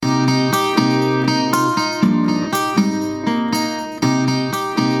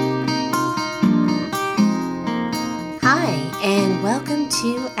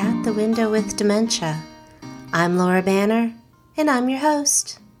Linda with Dementia. I'm Laura Banner, and I'm your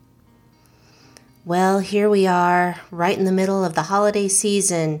host. Well, here we are, right in the middle of the holiday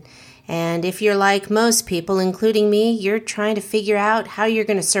season, and if you're like most people, including me, you're trying to figure out how you're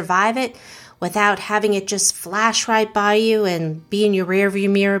going to survive it without having it just flash right by you and be in your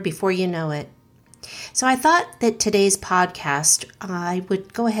rearview mirror before you know it. So I thought that today's podcast, I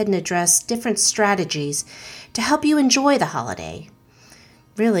would go ahead and address different strategies to help you enjoy the holiday.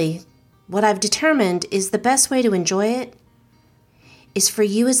 Really, what I've determined is the best way to enjoy it is for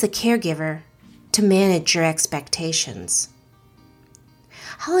you as the caregiver to manage your expectations.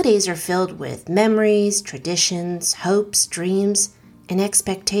 Holidays are filled with memories, traditions, hopes, dreams, and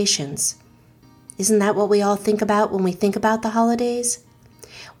expectations. Isn't that what we all think about when we think about the holidays?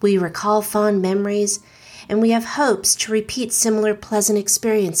 We recall fond memories, and we have hopes to repeat similar pleasant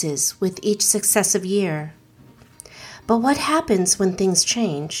experiences with each successive year. But what happens when things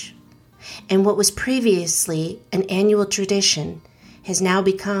change? And what was previously an annual tradition has now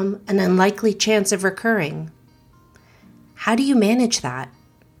become an unlikely chance of recurring. How do you manage that?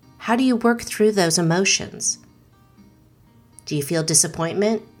 How do you work through those emotions? Do you feel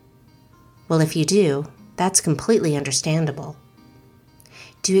disappointment? Well, if you do, that's completely understandable.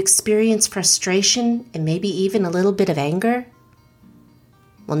 Do you experience frustration and maybe even a little bit of anger?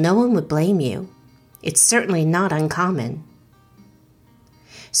 Well, no one would blame you. It's certainly not uncommon.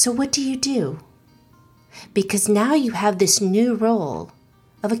 So what do? Because now you have this new role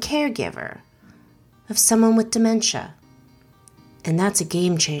of a caregiver, of someone with dementia. And that's a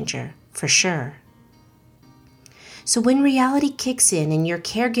game changer, for sure. So when reality kicks in and your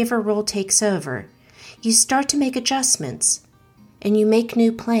caregiver role takes over, you start to make adjustments and you make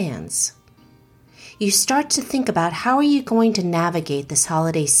new plans. You start to think about how are you going to navigate this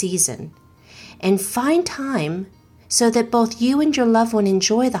holiday season and find time so that both you and your loved one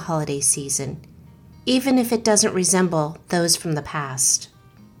enjoy the holiday season, even if it doesn't resemble those from the past.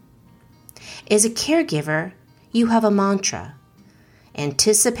 As a caregiver, you have a mantra: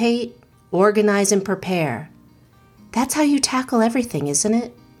 anticipate, organize, and prepare. That's how you tackle everything, isn't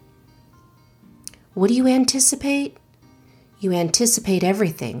it? What do you anticipate? You anticipate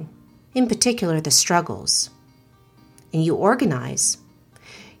everything, in particular the struggles. And you organize.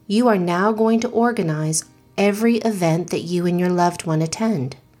 You are now going to organize every event that you and your loved one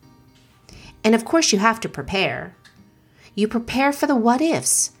attend. And of course you have to prepare. You prepare for the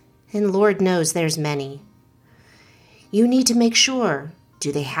what-ifs, and Lord knows there's many. You need to make sure,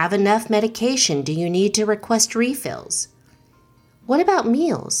 do they have enough medication? Do you need to request refills? What about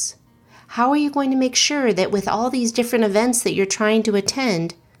meals? How are you going to make sure that with all these different events that you're trying to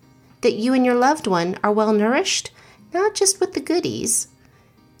attend, that you and your loved one are well nourished, not just with the goodies,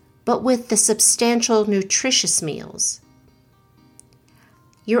 but with the substantial, nutritious meals?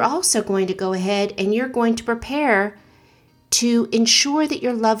 You're also going to go ahead and you're going to prepare to ensure that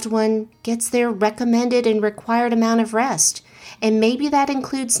your loved one gets their recommended and required amount of rest, and maybe that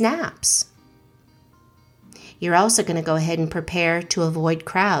includes naps. You're also going to go ahead and prepare to avoid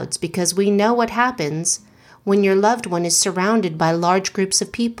crowds, because we know what happens when your loved one is surrounded by large groups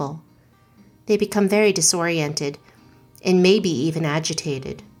of people. They become very disoriented and maybe even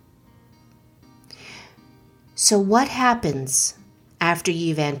agitated. So what happens after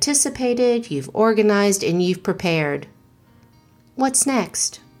you've anticipated, you've organized, and you've prepared? What's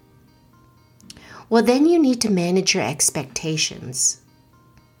next? Well, then you need to manage your expectations.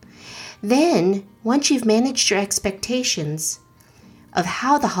 Then, once you've managed your expectations of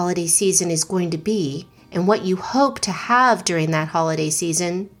how the holiday season is going to be and what you hope to have during that holiday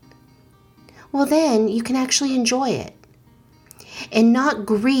season, well, then you can actually enjoy it and not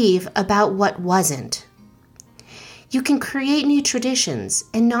grieve about what wasn't. You can create new traditions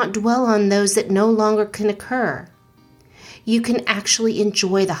and not dwell on those that no longer can occur. You can actually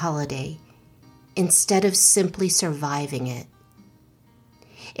enjoy the holiday instead of simply surviving it.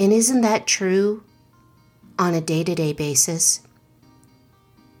 And isn't that true on a day-to-day basis?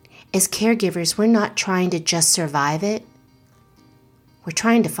 As caregivers, we're not trying to just survive it. We're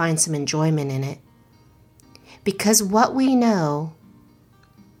trying to find some enjoyment in it. Because what we know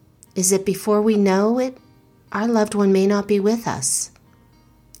is that before we know it, our loved one may not be with us.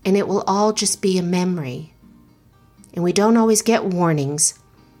 And it will all just be a memory. And we don't always get warnings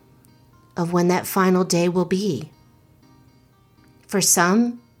of when that final day will be. For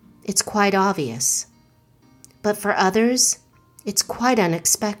some, it's quite obvious. But for others, it's quite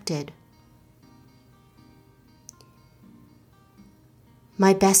unexpected.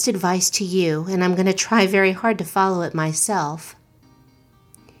 My best advice to you, and I'm going to try very hard to follow it myself,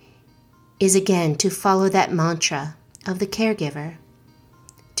 is again to follow that mantra of the caregiver,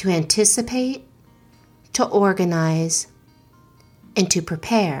 to anticipate, to organize, and to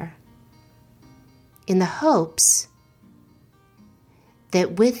prepare, in the hopes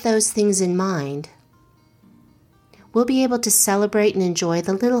that with those things in mind, we'll be able to celebrate and enjoy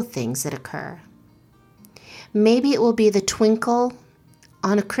the little things that occur. Maybe it will be the twinkle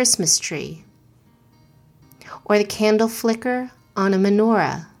on a Christmas tree, or the candle flicker on a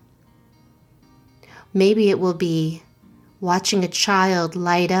menorah. Maybe it will be watching a child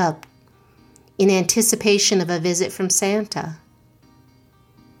light up in anticipation of a visit from Santa.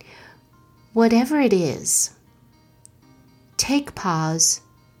 Whatever it is, take pause,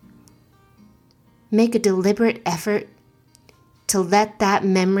 make a deliberate effort to let that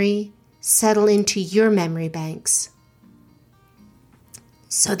memory settle into your memory banks,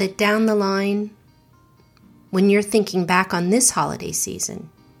 so that down the line, when you're thinking back on this holiday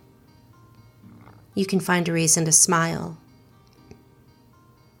season, you can find a reason to smile.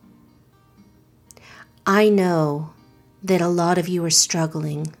 I know that a lot of you are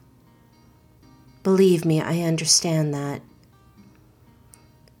struggling. Believe me, I understand that.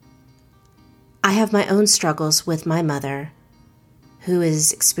 I have my own struggles with my mother, who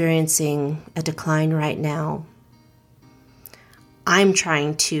is experiencing a decline right now. I'm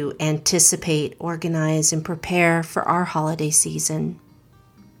trying to anticipate, organize, and prepare for our holiday season.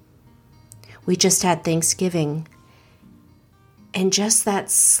 We just had Thanksgiving, and just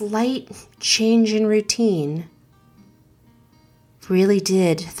that slight change in routine really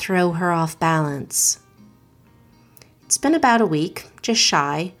did throw her off balance. It's been about a week, just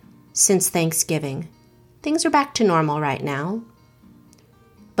shy, since Thanksgiving. Things are back to normal right now.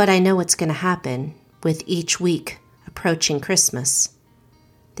 But I know what's going to happen with each week approaching Christmas.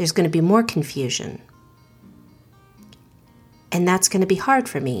 There's going to be more confusion. And that's going to be hard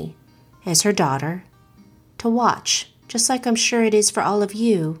for me, as her daughter, to watch, just like I'm sure it is for all of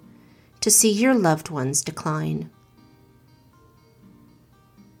you, to see your loved ones decline.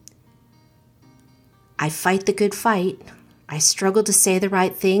 I fight the good fight. I struggle to say the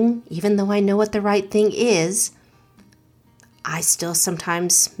right thing, even though I know what the right thing is. I still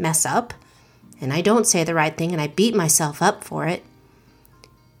sometimes mess up, and I don't say the right thing, and I beat myself up for it.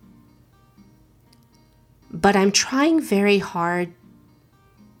 But I'm trying very hard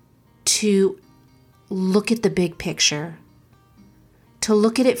to look at the big picture, to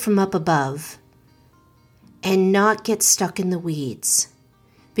look at it from up above, and not get stuck in the weeds.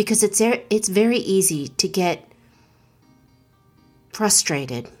 Because it's very easy to get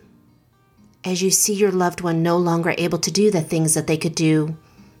frustrated as you see your loved one no longer able to do the things that they could do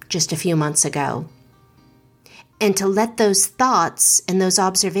just a few months ago. And to let those thoughts and those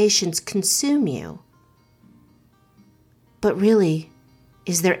observations consume you. But really,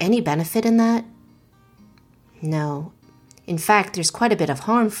 is there any benefit in that? No. In fact, there's quite a bit of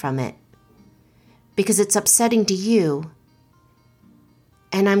harm from it. Because it's upsetting to you.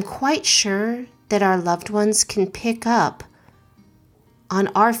 And I'm quite sure that our loved ones can pick up on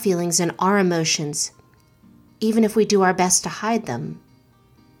our feelings and our emotions, even if we do our best to hide them.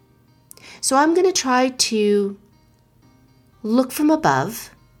 So I'm going to try to look from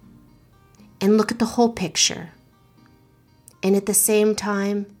above and look at the whole picture. And at the same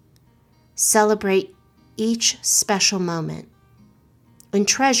time, celebrate each special moment and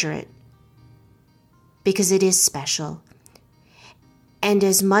treasure it, because it is special. And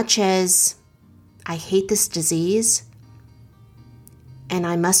as much as I hate this disease, and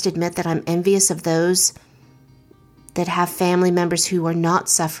I must admit that I'm envious of those that have family members who are not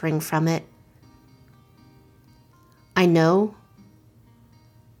suffering from it, I know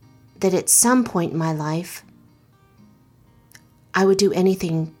that at some point in my life, I would do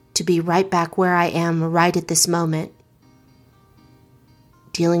anything to be right back where I am right at this moment,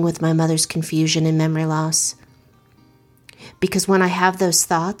 dealing with my mother's confusion and memory loss. Because when I have those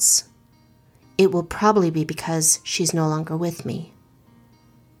thoughts, it will probably be because she's no longer with me.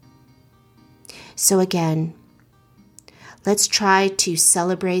 So again, let's try to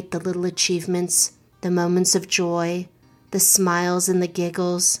celebrate the little achievements, the moments of joy, the smiles and the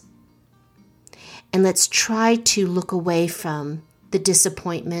giggles. And let's try to look away from the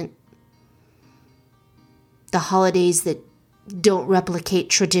disappointment, the holidays that don't replicate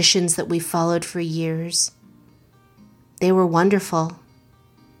traditions that we followed for years. They were wonderful.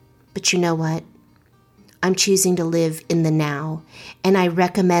 But you know what? I'm choosing to live in the now. And I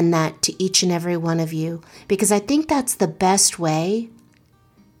recommend that to each and every one of you, because I think that's the best way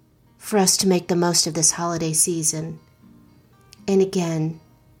for us to make the most of this holiday season. And again,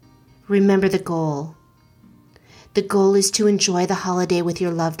 remember the goal. The goal is to enjoy the holiday with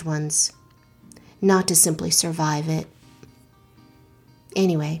your loved ones, not to simply survive it.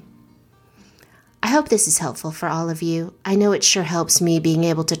 Anyway, I hope this is helpful for all of you. I know it sure helps me being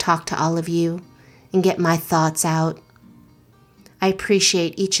able to talk to all of you and get my thoughts out. I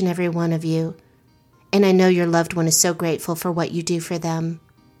appreciate each and every one of you, and I know your loved one is so grateful for what you do for them.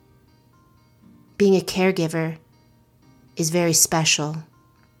 Being a caregiver is very special.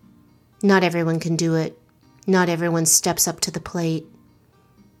 Not everyone can do it. Not everyone steps up to the plate.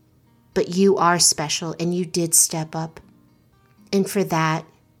 But you are special, and you did step up. And for that,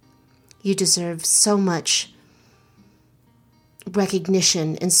 you deserve so much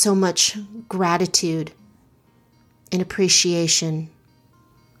recognition and so much gratitude and appreciation.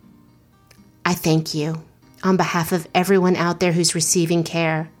 I thank you. On behalf of everyone out there who's receiving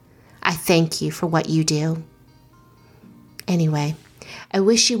care, I thank you for what you do. Anyway, I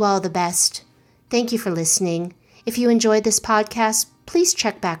wish you all the best. Thank you for listening. If you enjoyed this podcast, please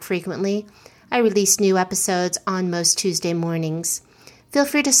check back frequently. I release new episodes on most Tuesday mornings. Feel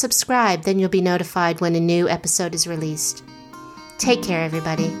free to subscribe, then you'll be notified when a new episode is released. Take care,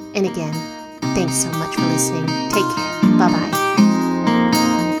 everybody. And again, thanks so much for listening. Take care. Bye-bye.